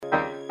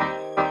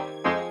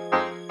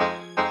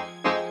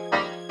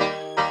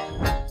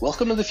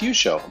Welcome to The Fuse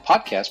Show, a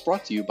podcast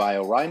brought to you by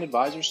Orion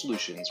Advisor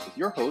Solutions with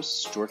your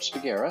hosts, George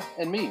Spagera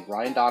and me,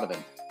 Ryan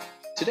Donovan.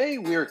 Today,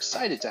 we're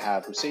excited to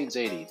have Hussain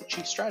Zaidi, the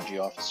Chief Strategy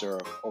Officer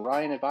of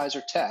Orion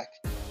Advisor Tech,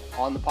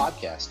 on the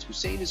podcast.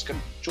 Hussain is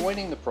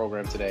joining the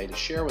program today to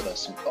share with us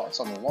some thoughts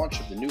on the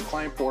launch of the new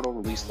client portal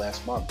released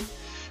last month.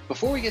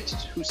 Before we get to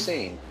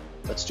Hussain,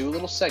 let's do a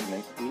little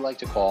segment we like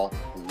to call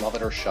Love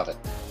It or Shove It.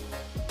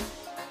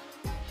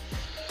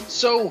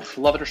 So,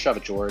 love it or shove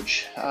it,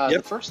 George.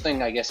 The first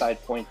thing I guess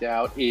I'd point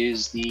out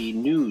is the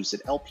news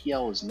that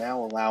LPL is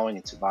now allowing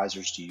its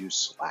advisors to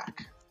use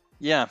Slack.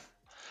 Yeah,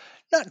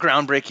 not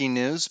groundbreaking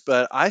news,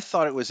 but I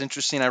thought it was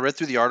interesting. I read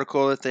through the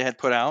article that they had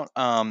put out,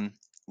 and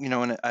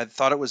I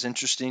thought it was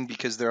interesting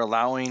because they're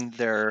allowing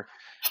their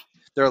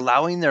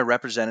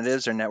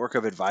representatives, their network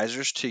of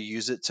advisors, to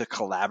use it to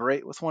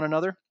collaborate with one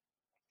another.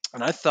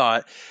 And I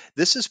thought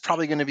this is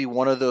probably going to be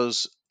one of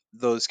those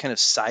kind of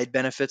side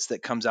benefits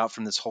that comes out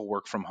from this whole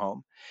work from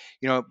home.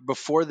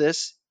 Before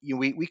this,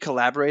 we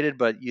collaborated,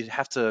 but you'd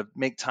have to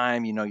make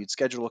time. You'd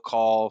schedule a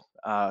call,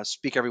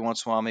 speak every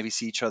once in a while, maybe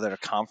see each other at a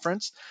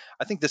conference.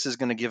 I think this is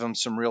going to give them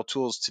some real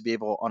tools to be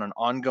able, on an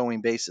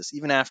ongoing basis,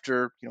 even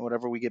after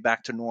whatever we get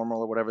back to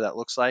normal or whatever that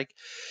looks like.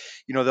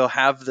 They'll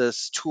have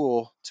this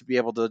tool to be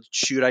able to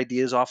shoot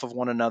ideas off of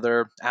one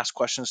another, ask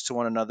questions to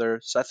one another.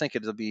 So I think I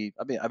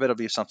bet it'll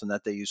be something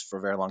that they use for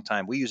a very long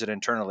time. We use it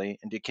internally.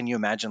 And can you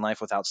imagine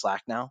life without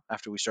Slack now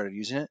after we started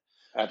using it?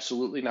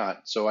 Absolutely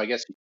not. So I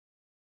guess,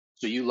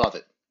 so you love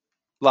it.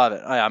 Love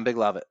it. I'm big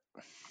love it.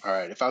 All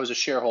right. If I was a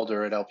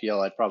shareholder at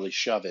LPL, I'd probably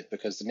shove it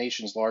because the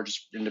nation's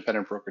largest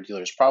independent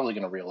broker-dealer is probably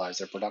going to realize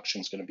their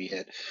production is going to be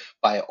hit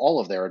by all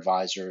of their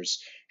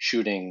advisors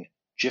shooting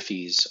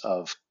jiffies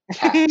of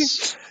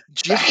cats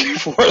Jiffy?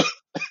 for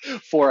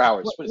 4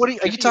 hours. What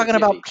are you talking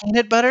about?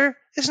 Peanut butter?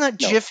 Isn't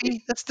that No,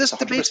 Jiffy? This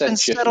debate's been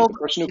Jiffy. settled. The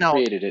person who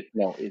created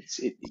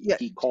it,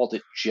 he called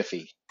it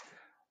Jiffy.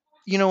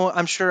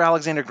 I'm sure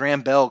Alexander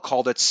Graham Bell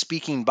called it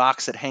speaking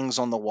box that hangs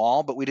on the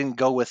wall, but we didn't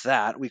go with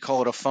that. We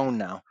call it a phone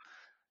now.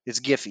 It's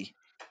Giphy.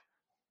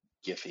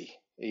 Giphy.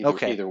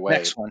 Okay. Either way.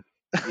 Next one.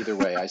 Either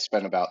way, I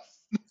spend about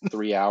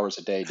 3 hours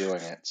a day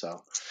doing it.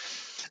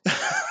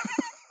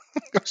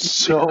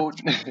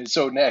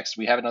 So next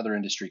we have another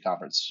industry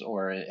conference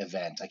or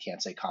event. I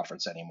can't say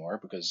conference anymore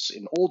because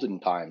in olden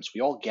times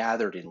we all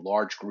gathered in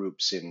large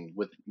groups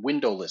with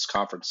windowless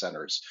conference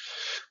centers.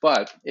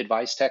 But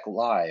Advice Tech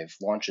Live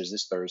launches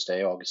this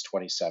Thursday, August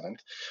 27th.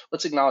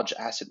 Let's acknowledge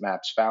Asset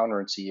Map's founder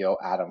and CEO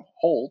Adam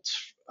Holt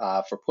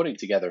for putting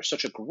together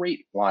such a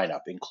great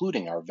lineup,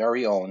 including our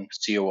very own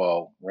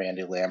COO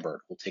Randy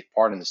Lambert, who will take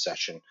part in the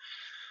session.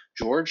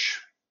 George,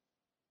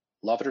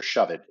 love it or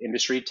shove it,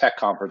 industry tech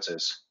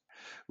conferences.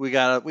 We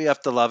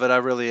have to love it. I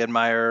really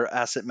admire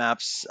Asset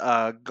Maps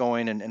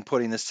going and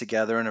putting this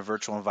together in a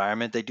virtual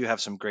environment. They do have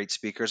some great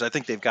speakers. I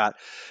think they've got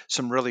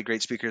some really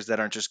great speakers that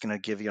aren't just going to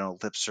give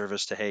lip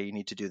service to, hey, you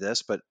need to do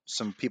this, but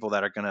some people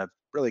that are going to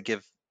really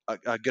give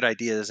good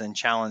ideas and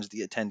challenge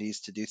the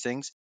attendees to do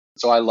things.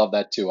 So I love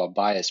that too. I'm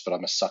biased, but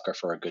I'm a sucker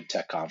for a good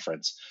tech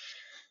conference.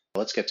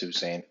 Let's get to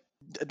Hussain.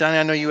 Donnie,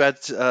 I know you had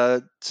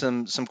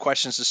some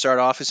questions to start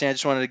off. Hussain, I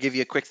just wanted to give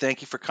you a quick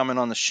thank you for coming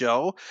on the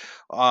show.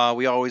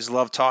 We always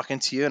love talking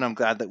to you, and I'm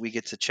glad that we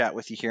get to chat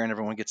with you here and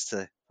everyone gets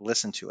to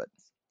listen to it.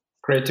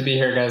 Great to be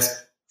here,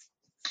 guys.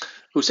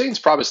 Hussain's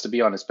promised to be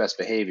on his best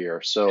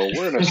behavior, so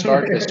we're going to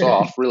start this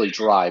off really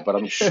dry, but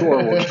I'm sure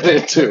we'll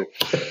get into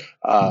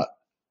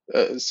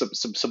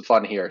some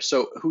fun here.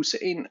 So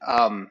Hussain,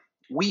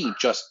 we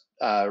just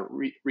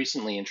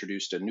recently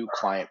introduced a new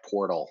client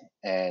portal,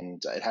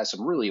 and it has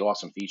some really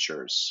awesome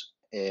features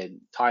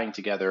in tying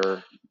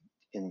together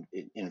in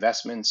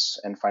investments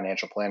and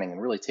financial planning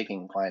and really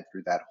taking client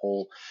through that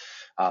whole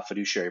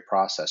fiduciary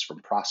process from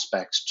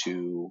prospects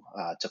to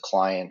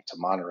client to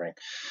monitoring.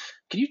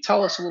 Can you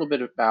tell us a little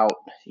bit about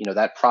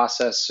that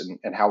process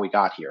and how we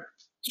got here?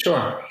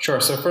 Sure.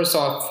 So first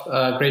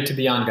off, great to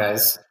be on,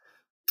 guys.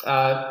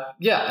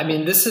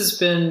 This has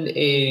been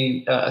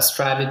a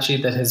strategy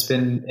that has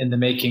been in the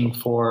making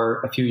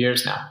for a few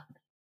years now.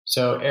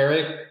 So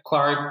Eric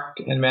Clark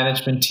and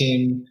management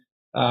team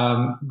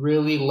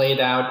really laid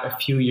out a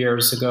few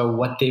years ago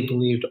what they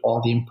believed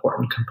all the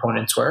important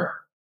components were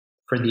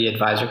for the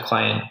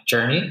advisor-client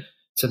journey.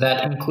 So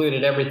that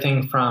included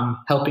everything from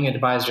helping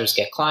advisors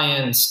get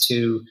clients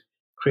to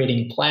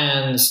creating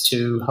plans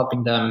to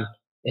helping them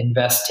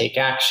invest, take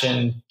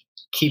action,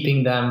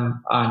 keeping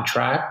them on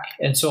track.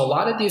 And so a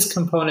lot of these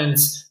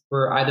components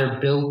were either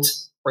built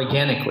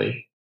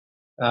organically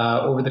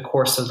over the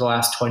course of the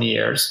last 20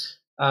 years.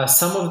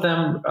 Some of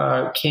them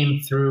came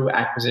through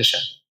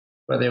acquisition,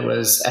 whether it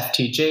was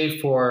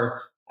FTJ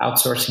for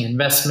outsourcing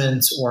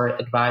investments or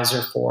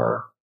advisor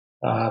for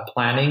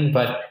planning.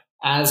 But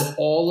as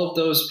all of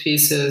those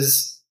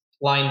pieces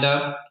lined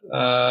up,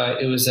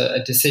 it was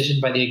a decision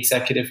by the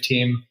executive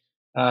team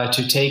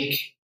to take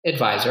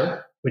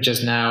advisor, which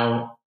is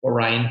now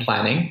Orion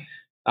Planning,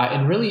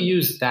 and really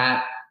use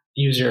that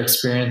user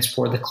experience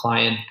for the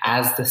client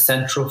as the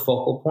central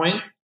focal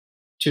point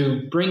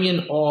to bring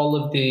in all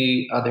of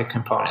the other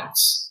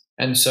components.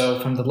 And so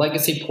from the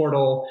legacy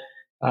portal,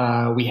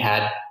 we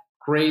had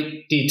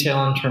great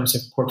detail in terms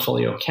of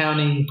portfolio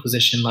accounting,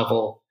 position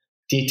level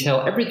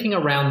detail, everything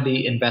around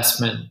the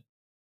investment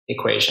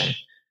equation.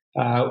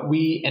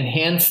 We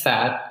enhanced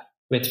that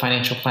with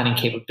financial planning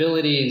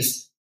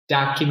capabilities,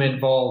 document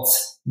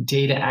vaults,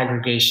 data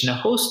aggregation, a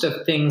host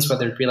of things,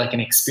 whether it be like an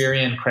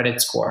Experian credit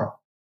score,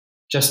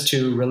 just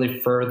to really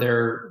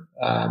further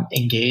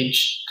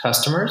engage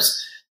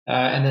customers.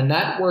 And then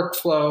that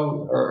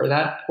workflow or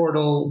that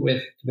portal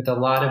with a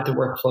lot of the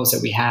workflows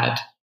that we had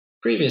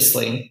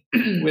previously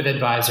with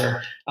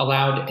Advisor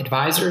allowed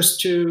advisors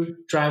to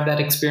drive that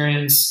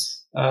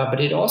experience, but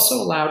it also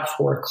allowed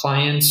for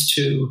clients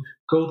to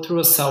go through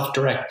a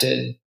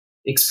self-directed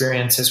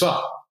experience as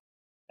well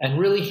and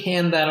really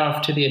hand that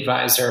off to the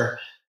advisor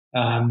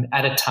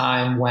at a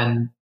time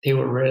when they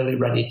were really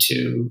ready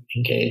to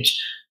engage.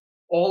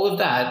 All of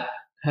that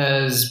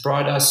has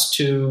brought us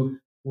to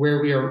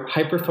where we are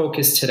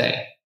hyper-focused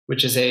today,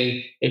 which is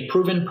a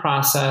proven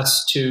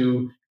process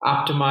to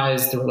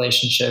optimize the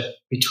relationship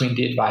between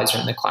the advisor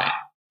and the client.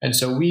 And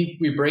so we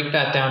break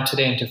that down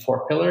today into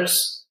 4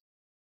 pillars.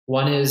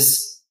 One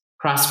is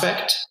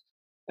prospect.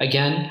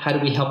 Again, how do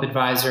we help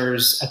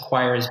advisors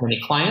acquire as many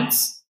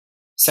clients?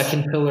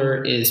 Second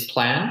pillar is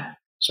plan.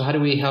 So how do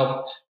we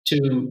help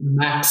to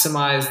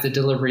maximize the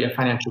delivery of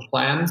financial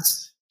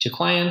plans to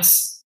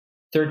clients?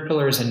 Third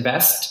pillar is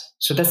invest.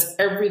 So that's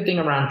everything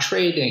around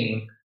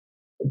trading,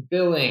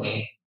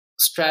 billing,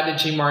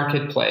 strategy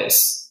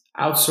marketplace,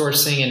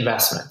 outsourcing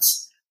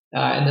investments.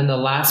 And then the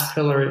last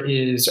pillar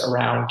is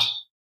around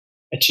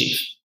achieve.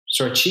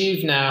 So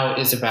achieve now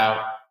is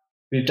about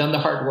we've done the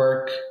hard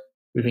work,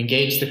 we've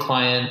engaged the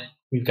client,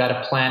 we've got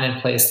a plan in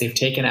place, they've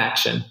taken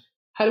action.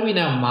 How do we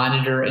now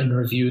monitor and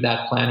review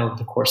that plan over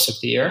the course of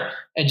the year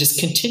and just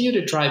continue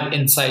to drive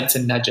insights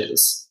and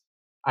nudges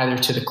either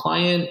to the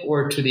client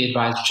or to the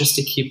advisor just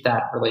to keep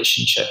that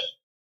relationship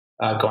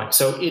going?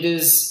 So it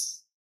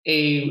is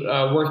a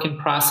work in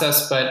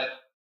process, but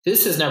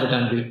this has never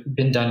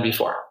been done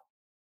before,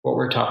 what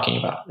we're talking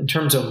about, in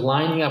terms of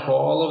lining up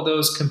all of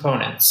those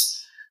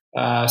components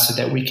so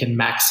that we can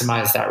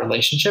maximize that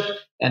relationship.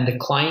 And the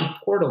client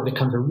portal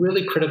becomes a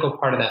really critical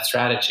part of that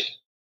strategy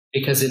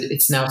because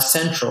it's now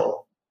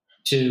central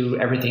to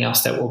everything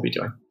else that we'll be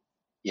doing.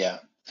 Yeah,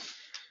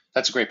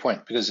 that's a great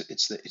point because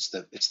it's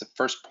the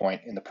first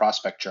point in the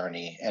prospect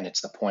journey, and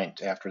it's the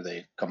point after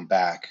they come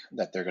back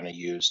that they're going to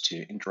use to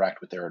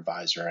interact with their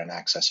advisor and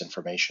access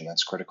information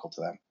that's critical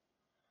to them.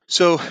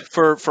 So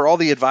for all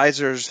the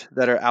advisors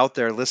that are out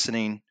there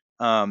listening,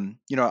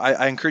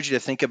 I encourage you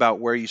to think about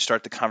where you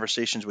start the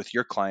conversations with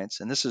your clients.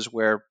 And this is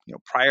where,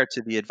 prior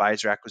to the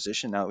advisor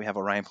acquisition, now that we have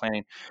Orion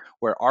Planning,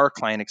 where our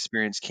client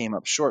experience came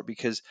up short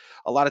because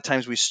a lot of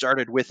times we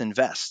started with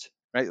invest,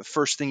 right? The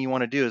first thing you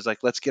want to do is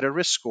let's get a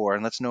risk score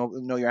and let's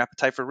know your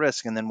appetite for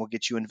risk, and then we'll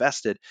get you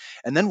invested.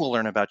 And then we'll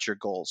learn about your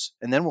goals.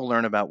 And then we'll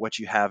learn about what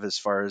you have as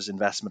far as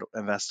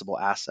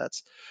investable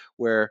assets,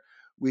 where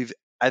we've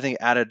I think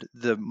added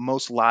the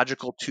most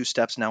logical 2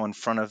 steps now in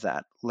front of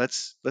that.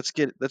 Let's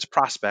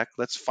prospect,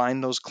 let's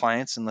find those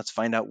clients and let's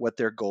find out what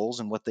their goals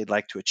and what they'd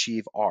like to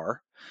achieve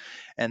are.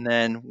 And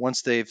then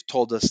once they've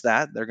told us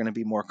that, they're going to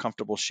be more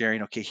comfortable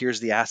sharing, okay, here's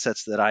the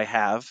assets that I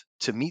have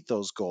to meet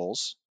those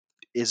goals.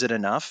 Is it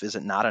enough? Is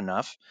it not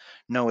enough?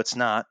 No, it's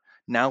not.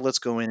 Now let's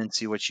go in and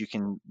see what you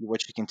can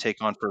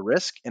take on for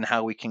risk and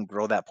how we can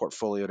grow that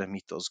portfolio to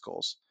meet those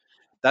goals.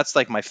 That's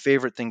like my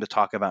favorite thing to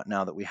talk about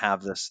now that we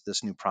have this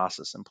new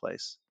process in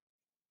place.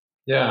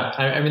 Yeah,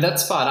 I mean,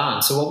 that's spot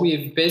on. So what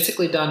we've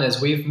basically done is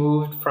we've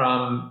moved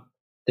from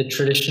the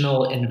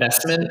traditional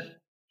investment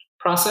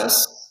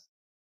process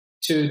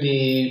to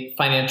the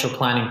financial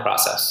planning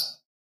process.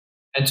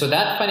 And so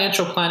that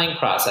financial planning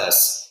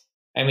process,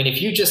 I mean,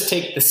 if you just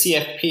take the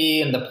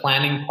CFP and the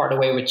planning part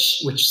away,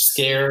 which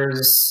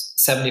scares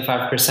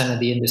 75% of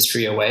the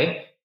industry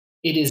away,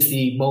 it is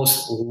the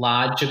most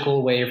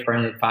logical way for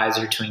an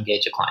advisor to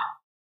engage a client.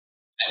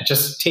 And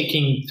just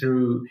taking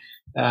through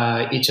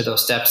each of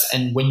those steps.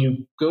 And when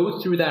you go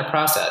through that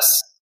process,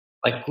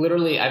 like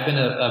literally,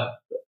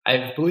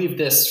 I've believed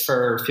this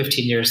for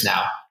 15 years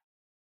now.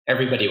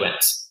 Everybody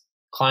wins.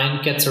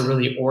 Client gets a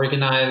really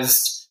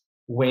organized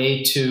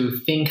way to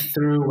think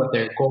through what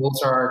their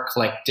goals are,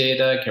 collect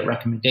data, get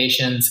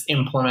recommendations,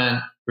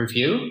 implement,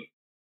 review.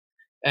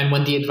 And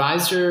when the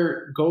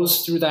advisor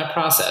goes through that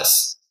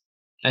process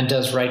and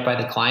does right by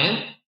the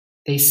client,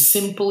 they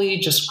simply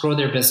just grow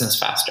their business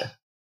faster.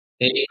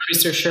 They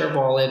increase their share of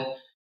wallet.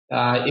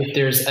 If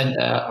there's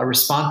a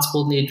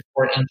responsible need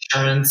for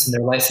insurance and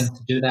they're licensed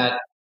to do that,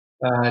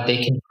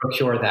 they can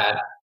procure that.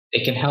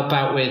 They can help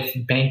out with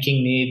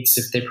banking needs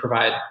if they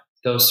provide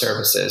those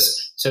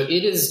services. So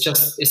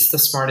it's the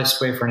smartest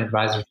way for an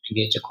advisor to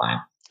engage a client.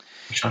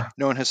 For sure.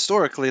 And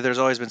historically, there's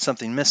always been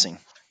something missing.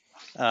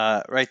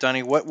 Right,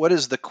 Donnie? What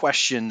is the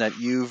question that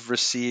you've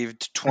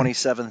received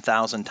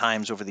 27,000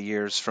 times over the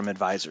years from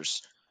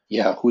advisors?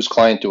 Yeah, whose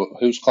client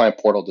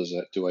portal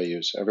do I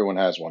use? Everyone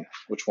has one.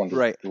 Which one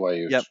do I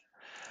use? Yep.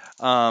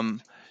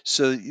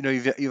 So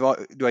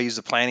do I use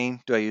the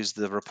planning? Do I use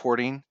the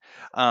reporting?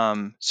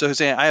 So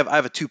Hussein, I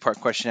have a two-part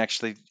question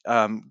actually.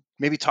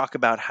 Maybe talk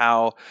about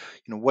how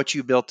what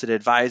you built at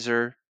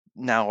Advisor,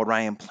 now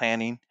Orion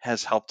Planning,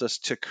 has helped us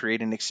to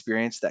create an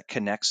experience that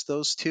connects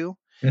those two.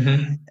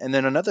 Mm-hmm. And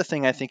then another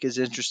thing I think is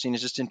interesting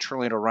is just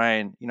internally at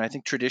Orion. I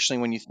think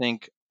traditionally when you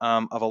think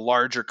of a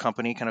larger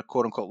company, kind of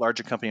quote unquote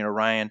larger company in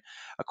Orion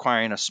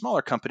acquiring a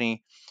smaller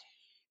company,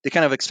 they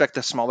kind of expect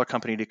the smaller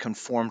company to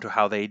conform to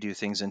how they do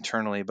things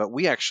internally. But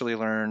we actually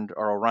learned,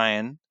 or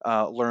Orion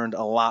learned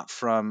a lot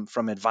from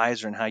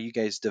Advisor and how you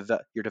guys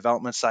develop your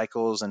development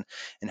cycles and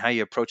how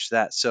you approach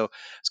that. So I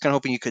was kind of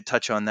hoping you could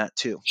touch on that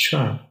too.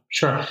 Sure.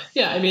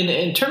 Yeah, I mean,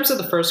 in terms of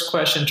the first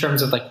question, in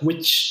terms of like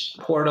which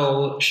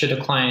portal should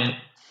a client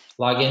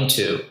log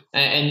into,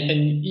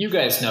 and you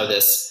guys know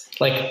this,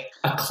 like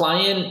a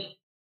client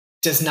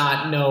does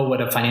not know what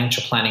a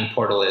financial planning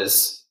portal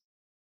is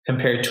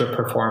compared to a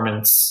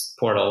performance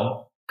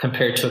portal,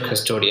 compared to a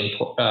custodian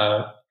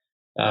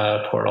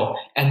portal,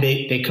 and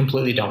they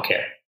completely don't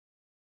care,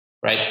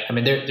 right? I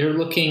mean, they're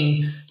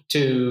looking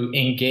to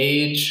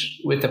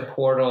engage with a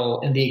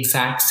portal in the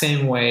exact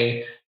same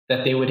way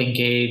that they would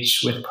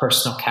engage with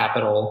personal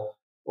capital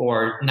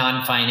or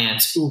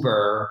non-finance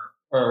Uber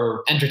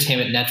or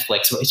entertainment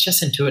Netflix. It's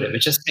just intuitive.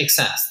 It just makes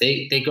sense.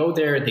 They go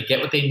there, they get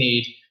what they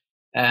need,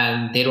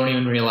 and they don't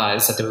even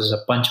realize that there was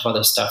a bunch of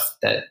other stuff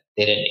that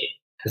they didn't need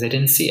because they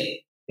didn't see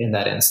it in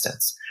that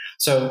instance.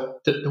 So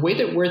the way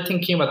that we're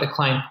thinking about the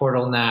client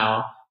portal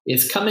now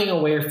is coming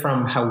away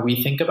from how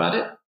we think about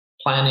it,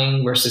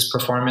 planning versus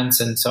performance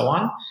and so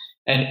on.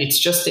 And it's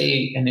just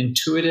an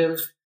intuitive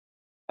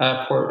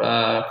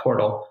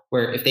portal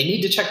where if they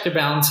need to check their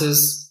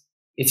balances,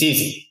 it's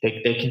easy.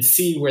 They can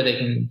see where they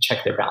can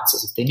check their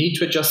balances. If they need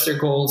to adjust their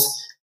goals,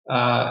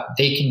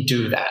 they can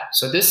do that.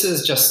 So this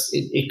is just,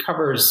 it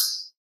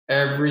covers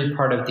every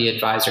part of the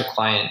advisor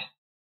client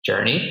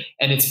journey.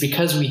 And it's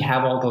because we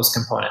have all those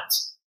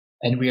components.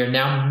 And we are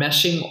now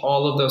meshing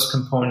all of those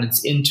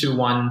components into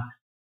one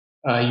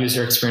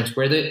user experience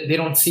where they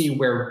don't see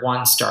where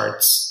one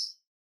starts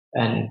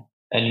and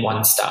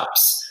one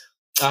stops.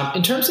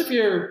 In terms of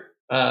your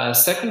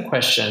second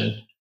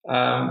question,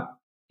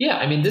 yeah,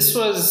 I mean, this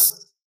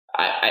was,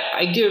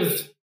 I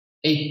give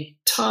a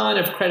ton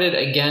of credit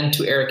again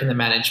to Eric and the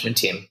management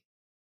team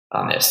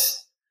on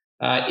this.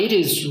 It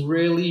is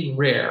really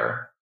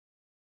rare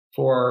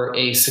for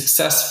a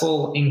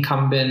successful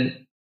incumbent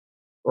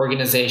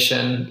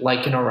organization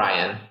like an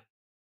Orion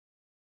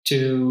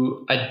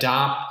to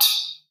adopt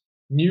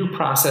new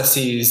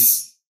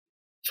processes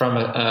from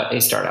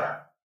a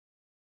startup,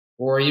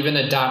 or even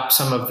adopt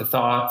some of the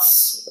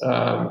thoughts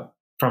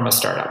from a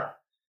startup.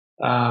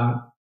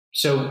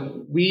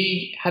 So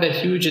we had a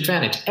huge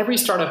advantage. Every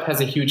startup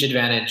has a huge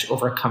advantage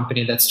over a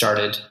company that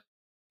started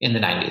in the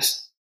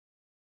 90s.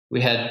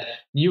 We had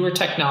newer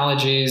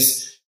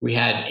technologies. We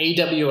had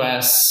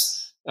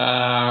AWS,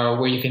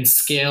 where you can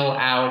scale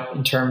out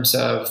in terms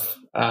of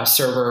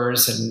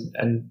servers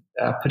and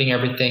putting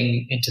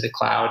everything into the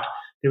cloud.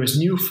 There was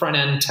new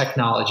front-end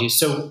technology.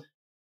 So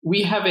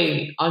we have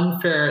an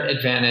unfair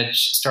advantage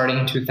starting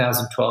in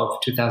 2012,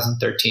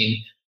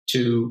 2013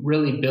 to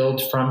really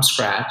build from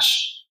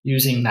scratch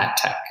using that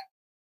tech.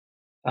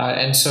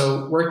 And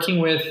so working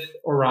with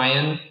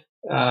Orion,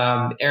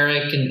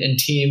 Eric and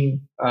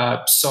team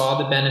saw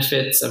the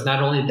benefits of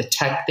not only the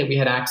tech that we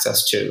had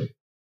access to,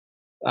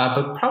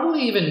 but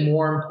probably even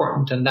more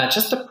important than that,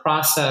 just the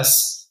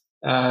process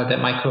that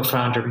my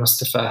co-founder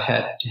Mustafa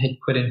had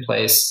put in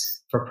place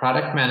for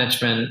product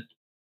management,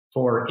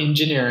 for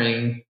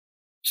engineering,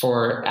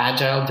 for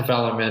agile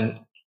development,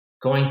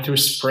 going through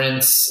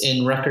sprints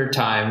in record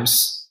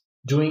times,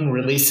 doing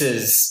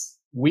releases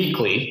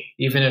weekly,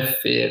 even if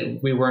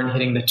we weren't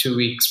hitting the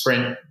 2-week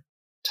sprint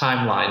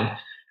timeline.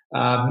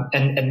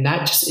 And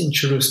that just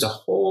introduced a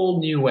whole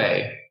new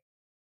way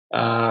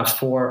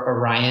for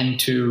Orion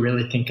to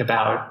really think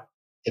about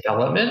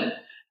development.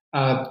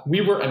 We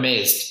were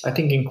amazed, I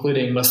think,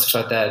 including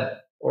Mustafa,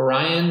 that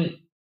Orion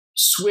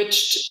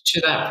switched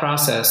to that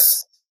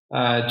process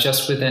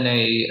just within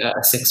a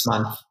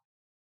 6-month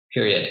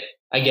period.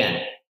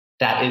 Again,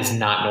 that is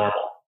not normal.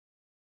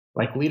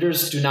 Like,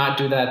 leaders do not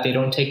do that. They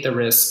don't take the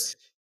risk.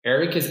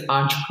 Eric is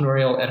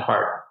entrepreneurial at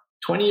heart.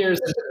 20 years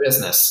into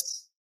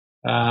business,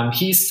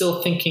 he's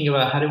still thinking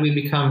about how do we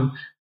become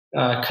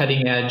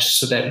cutting edge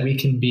so that we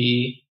can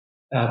be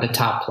the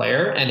top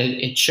player. And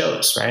it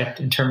shows, right?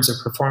 In terms of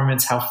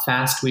performance, how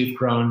fast we've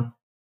grown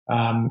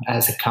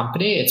as a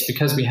company. It's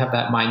because we have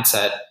that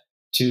mindset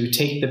to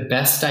take the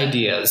best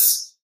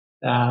ideas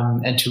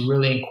and to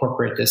really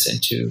incorporate this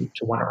into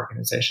one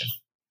organization.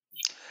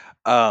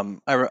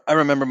 I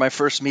remember my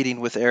first meeting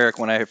with Eric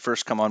when I had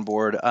first come on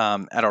board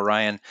at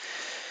Orion.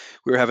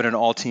 We were having an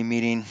all-team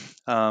meeting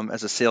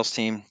as a sales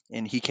team,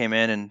 and he came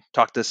in and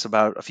talked to us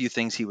about a few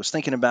things he was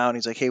thinking about. And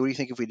he's like, "Hey, what do you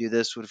think if we do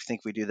this? What do you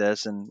think if we do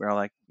this?" And we're all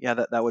like, "Yeah,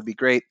 that would be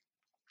great."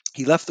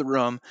 He left the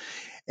room,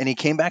 and he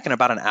came back in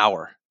about an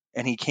hour.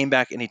 And he came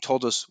back and he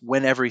told us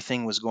when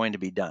everything was going to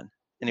be done.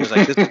 And he was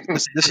like,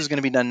 this is going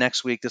to be done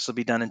next week. This will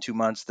be done in 2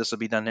 months. This will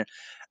be done there.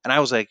 And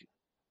I was like,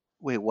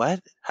 wait, what?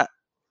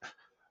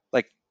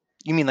 Like,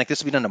 you mean like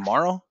this will be done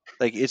tomorrow?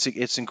 Like,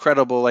 it's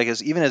incredible. Like,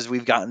 even as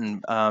we've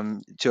gotten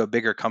to a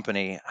bigger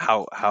company,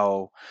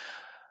 how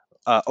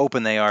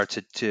open they are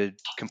to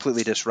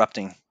completely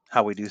disrupting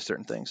how we do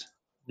certain things.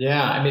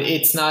 Yeah, I mean,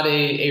 it's not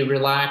a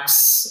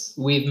relax,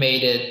 we've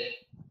made it,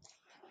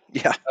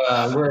 Yeah.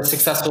 we're a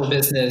successful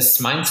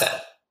business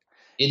mindset.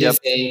 It Yep.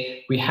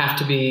 is we have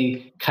to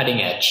be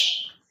cutting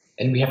edge,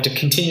 and we have to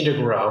continue to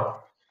grow,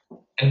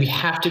 and we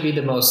have to be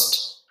the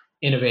most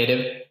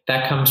innovative.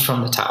 That comes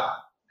from the top.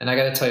 And I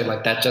got to tell you,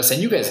 like that just,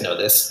 and you guys know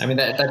this. I mean,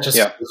 that just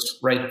goes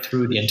right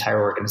through the entire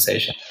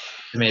organization.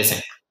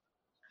 Amazing.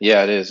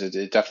 Yeah, it is.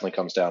 It definitely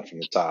comes down from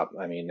the top.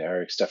 I mean,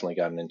 Eric's definitely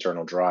got an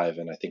internal drive,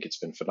 and I think it's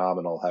been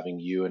phenomenal having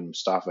you and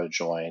Mustafa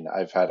join.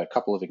 I've had a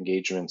couple of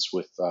engagements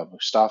with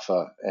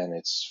Mustafa, and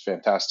it's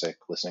fantastic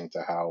listening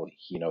to how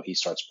he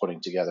starts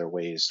putting together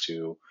ways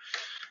to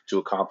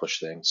accomplish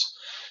things.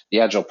 The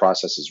agile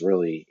process is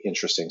really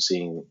interesting,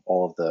 seeing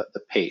all of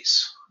the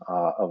pace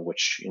of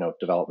which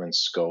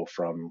developments go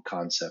from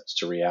concept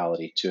to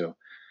reality too.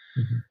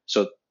 Mm-hmm.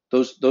 So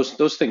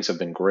those things have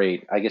been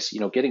great. I guess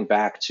getting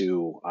back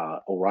to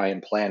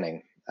Orion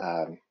planning,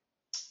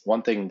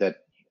 one thing that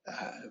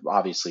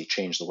obviously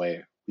changed the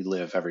way we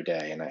live every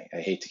day, and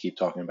I hate to keep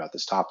talking about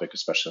this topic,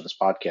 especially on this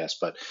podcast,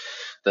 but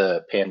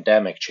the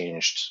pandemic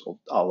changed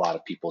a lot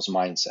of people's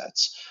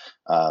mindsets.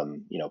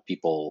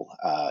 People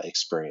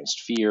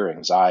experienced fear,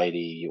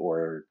 anxiety,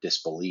 or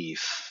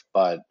disbelief,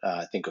 but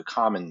I think a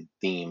common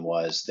theme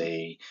was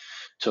they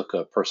took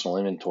a personal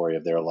inventory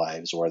of their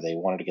lives, or they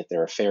wanted to get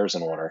their affairs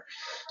in order.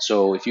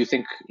 So if you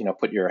think,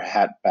 put your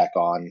hat back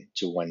on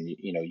to when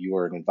you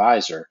were an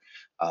advisor,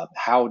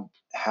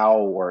 how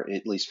or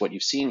at least what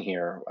you've seen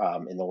here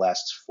in the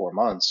last 4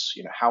 months,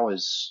 how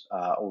has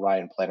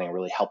Orion Planning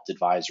really helped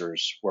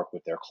advisors work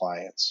with their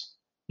clients?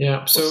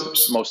 Yeah. So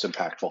what's the most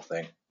impactful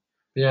thing?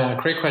 Yeah,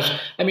 great question.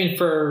 I mean,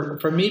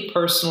 for me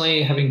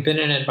personally, having been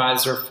an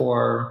advisor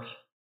for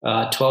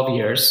 12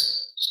 years,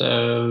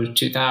 so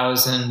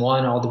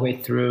 2001 all the way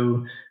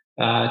through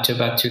to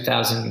about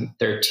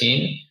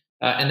 2013,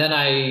 and then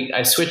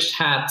I switched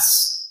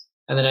hats,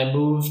 and then I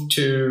moved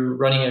to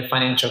running a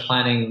financial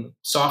planning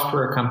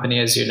software company,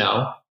 as you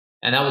know,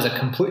 and that was a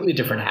completely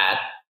different hat.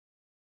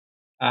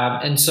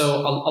 And so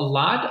a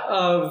lot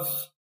of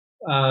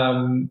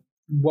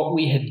what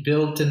we had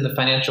built in the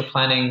financial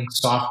planning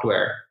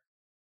software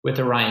with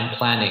Orion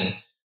Planning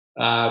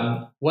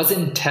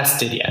wasn't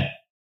tested yet,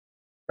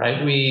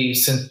 right?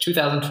 Since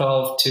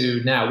 2012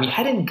 to now, we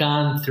hadn't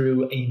gone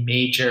through a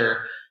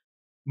major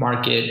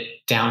market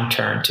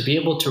downturn to be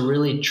able to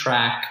really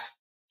track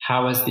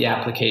how is the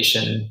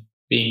application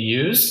being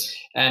used.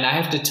 And I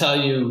have to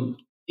tell you,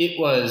 it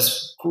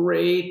was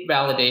great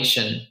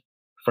validation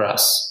for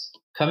us.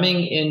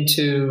 Coming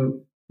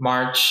into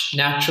March,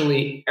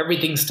 naturally,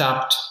 everything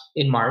stopped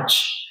in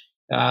March,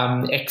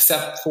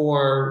 except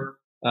for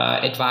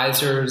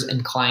advisors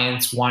and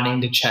clients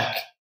wanting to check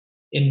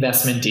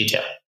investment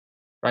detail,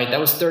 right? That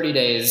was 30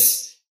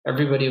 days.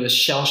 Everybody was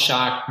shell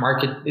shocked.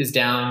 Market is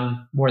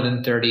down more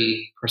than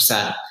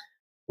 30%.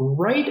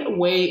 Right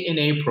away in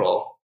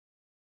April,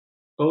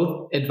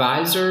 both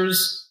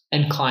advisors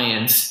and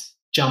clients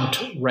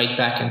jumped right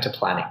back into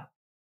planning.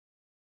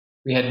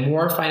 We had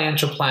more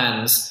financial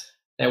plans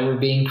that were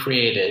being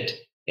created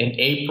in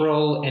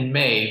April and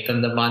May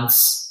than the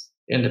months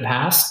in the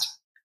past.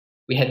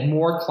 We had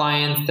more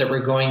clients that were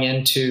going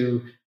in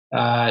to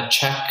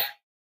check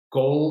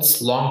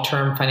goals,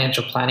 long-term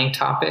financial planning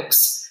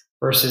topics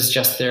versus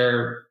just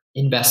their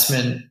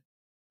investment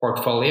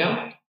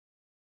portfolio.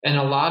 And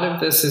a lot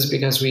of this is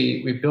because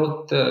we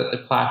built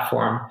the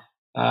platform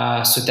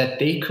so that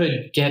they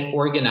could get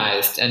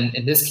organized, and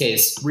in this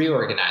case,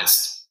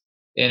 reorganized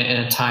in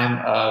a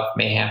time of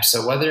mayhem.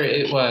 So whether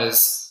it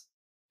was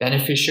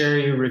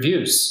beneficiary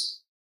reviews,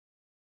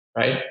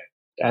 right,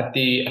 at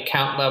the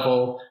account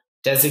level,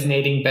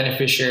 designating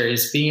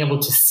beneficiaries, being able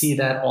to see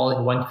that all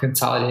in one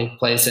consolidated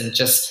place, and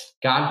just,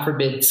 God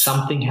forbid,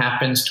 something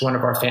happens to one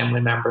of our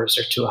family members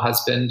or to a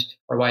husband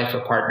or wife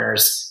or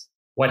partners,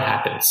 what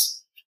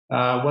happens?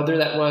 Whether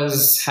that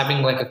was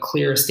having like a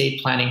clear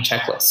estate planning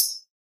checklist.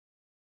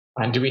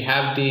 And do we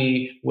have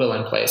the will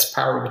in place,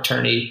 power of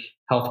attorney,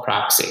 health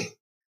proxy?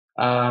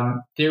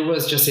 There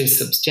was just a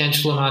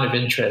substantial amount of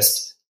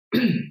interest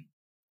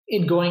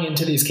in going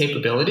into these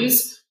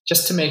capabilities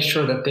just to make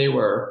sure that they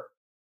were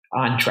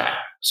on track.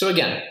 So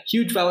again,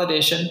 huge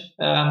validation.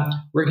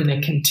 We're going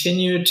to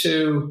continue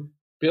to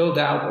build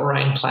out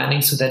Orion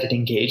Planning so that it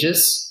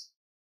engages.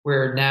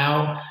 We're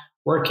now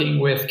working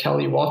with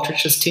Kelly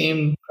Waltrich's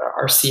team,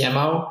 our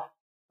CMO,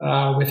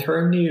 with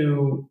her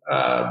new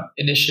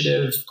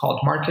initiative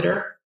called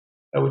Marketer,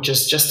 which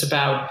is just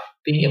about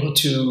being able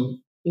to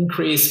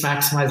increase,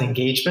 maximize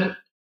engagement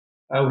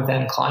with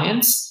end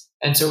clients.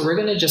 And so we're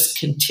going to just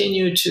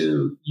continue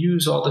to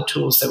use all the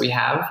tools that we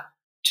have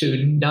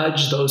to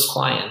nudge those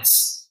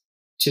clients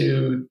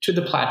to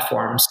the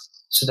platforms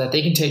so that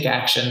they can take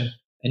action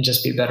and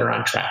just be better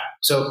on track.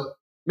 So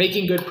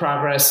making good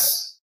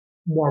progress,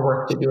 more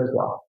work to do as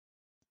well.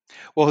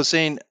 Well,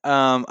 Hussein,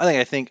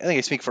 I think I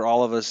speak for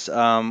all of us.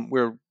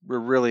 We're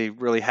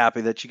really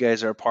happy that you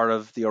guys are a part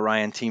of the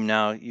Orion team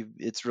now.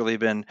 It's really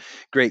been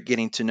great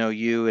getting to know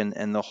you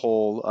and the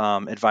whole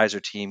advisor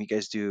team. You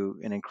guys do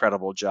an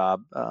incredible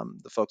job.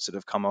 The folks that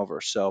have come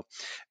over, so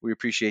we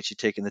appreciate you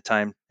taking the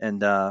time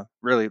and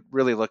really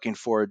looking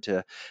forward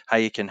to how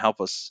you can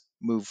help us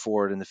move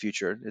forward in the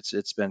future.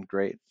 It's been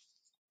great.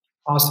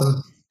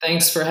 Awesome.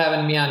 Thanks for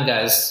having me on,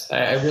 guys.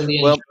 I really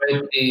Well,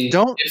 enjoyed the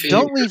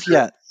don't leave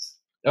yet.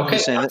 Okay,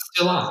 Hussein, I'm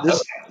still on.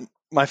 this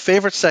my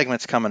favorite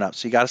segment's coming up,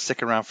 so you got to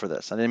stick around for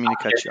this. I didn't mean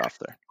to cut you off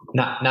there.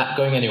 Not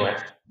going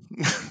anywhere.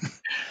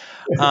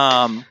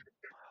 um,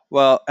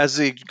 well, as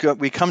we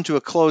come to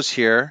a close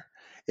here,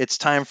 it's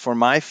time for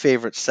my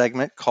favorite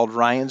segment called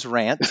Ryan's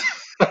Rant.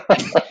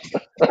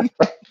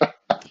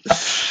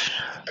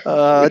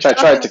 Which I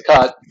tried to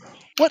cut.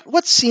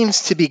 What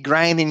seems to be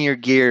grinding your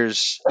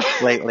gears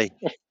lately?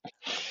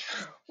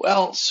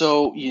 Well,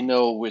 so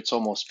it's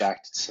almost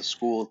back to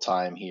school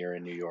time here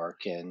in New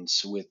York, and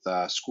with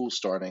school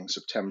starting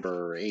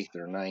September 8th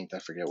or 9th, I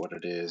forget what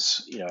it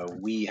is.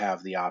 We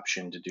have the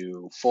option to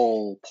do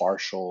full,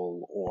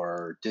 partial,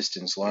 or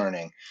distance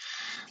learning.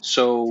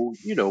 So,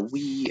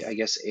 we, I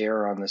guess,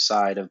 err on the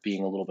side of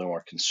being a little bit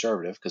more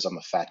conservative because I'm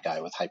a fat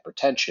guy with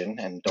hypertension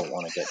and don't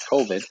want to get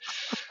COVID.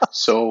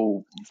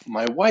 So,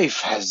 my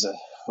wife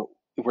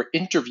we're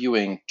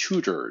interviewing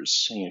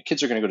tutors.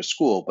 Kids are going to go to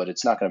school, but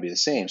it's not going to be the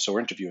same. So, we're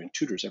interviewing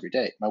tutors every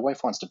day. My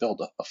wife wants to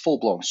build a full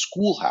blown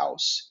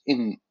schoolhouse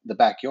in the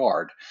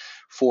backyard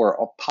for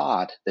a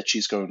pod that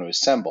she's going to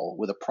assemble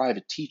with a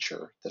private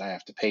teacher that I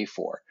have to pay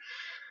for.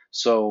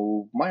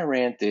 So, my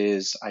rant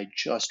is I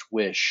just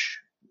wish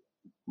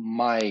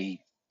my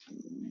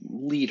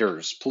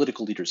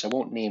political leaders, I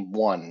won't name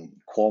one,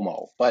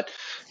 Cuomo, but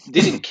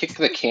didn't kick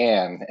the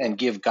can and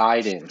give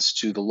guidance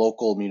to the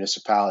local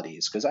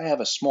municipalities because I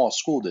have a small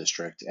school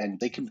district and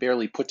they can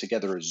barely put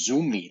together a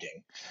Zoom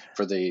meeting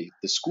for the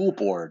school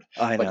board.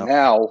 I But know.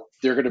 now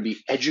they're going to be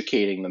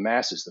educating the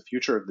masses, the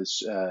future of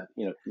this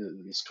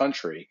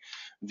country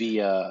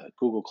via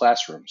Google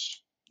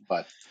Classrooms.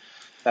 But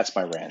that's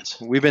my rant.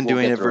 We've been We'll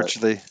doing get it through it.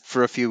 virtually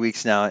for a few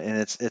weeks now, and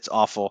it's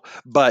awful.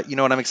 But you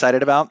know what I'm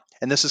excited about?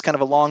 And this is kind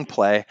of a long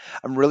play.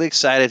 I'm really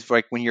excited for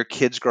like when your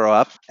kids grow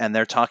up and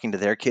they're talking to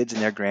their kids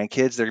and their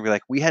grandkids, they're gonna be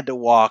like, we had to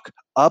walk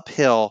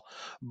uphill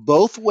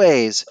both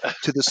ways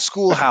to the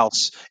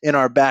schoolhouse in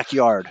our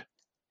backyard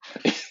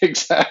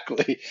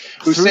Exactly.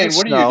 through the Hussein,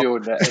 what are you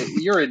snow.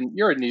 doing?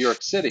 You're in New York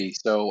City,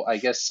 so I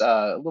guess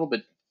a little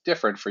bit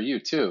different for you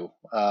too.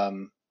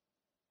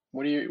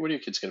 What are your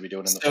kids going to be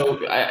doing in the fall?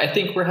 So I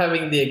think we're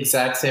having the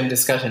exact same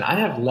discussion. I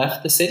have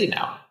left the city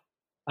now.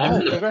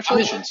 Oh,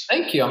 congratulations!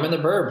 Thank you. I'm in the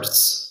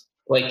burbs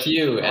like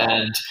you, Oh,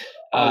 and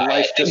I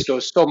life think just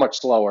goes so much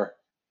slower.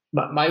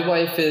 my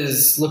wife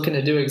is looking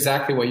to do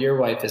exactly what your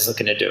wife is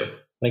looking to do,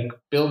 like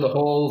build a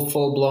whole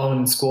full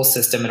blown school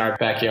system in our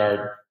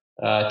backyard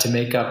to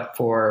make up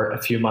for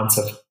a few months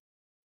of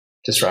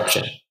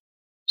disruption.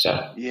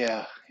 So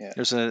Yeah.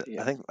 I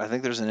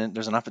think there's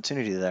an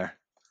opportunity there.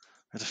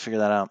 I have to figure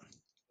that out.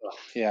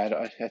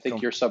 Yeah, I think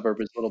Go. your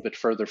suburb is a little bit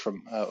further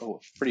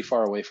pretty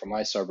far away from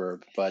my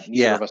suburb, but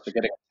neither Yeah. of us are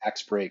getting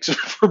tax breaks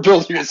for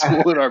building a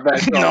school in our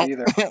backyard No.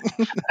 either.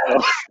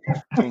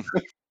 So,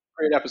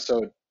 great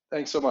episode.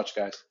 Thanks so much,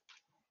 guys.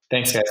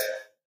 thanks, guys.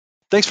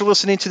 Thanks for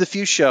listening to The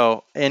Fuse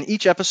Show. In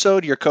each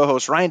episode, your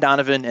co-host Ryan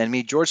Donovan and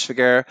me, George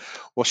Figuera,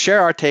 will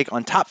share our take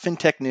on top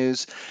fintech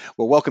news.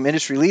 We'll welcome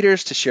industry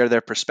leaders to share their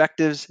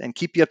perspectives and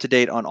keep you up to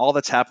date on all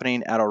that's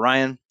happening at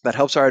Orion that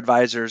helps our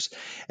advisors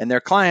and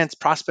their clients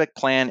prospect,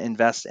 plan,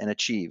 invest, and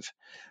achieve.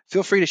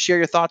 Feel free to share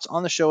your thoughts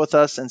on the show with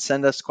us and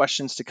send us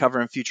questions to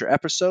cover in future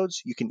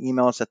episodes. You can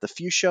email us at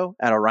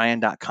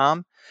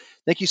thefuseshow@orion.com.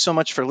 Thank you so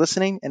much for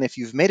listening. And if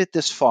you've made it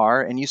this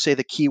far and you say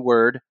the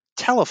keyword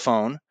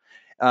telephone,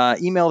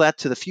 email that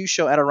to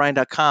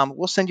thefuseshow@orion.com.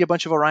 We'll send you a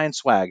bunch of Orion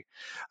swag.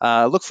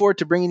 Look forward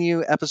to bringing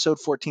you episode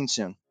 14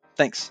 soon.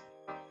 Thanks.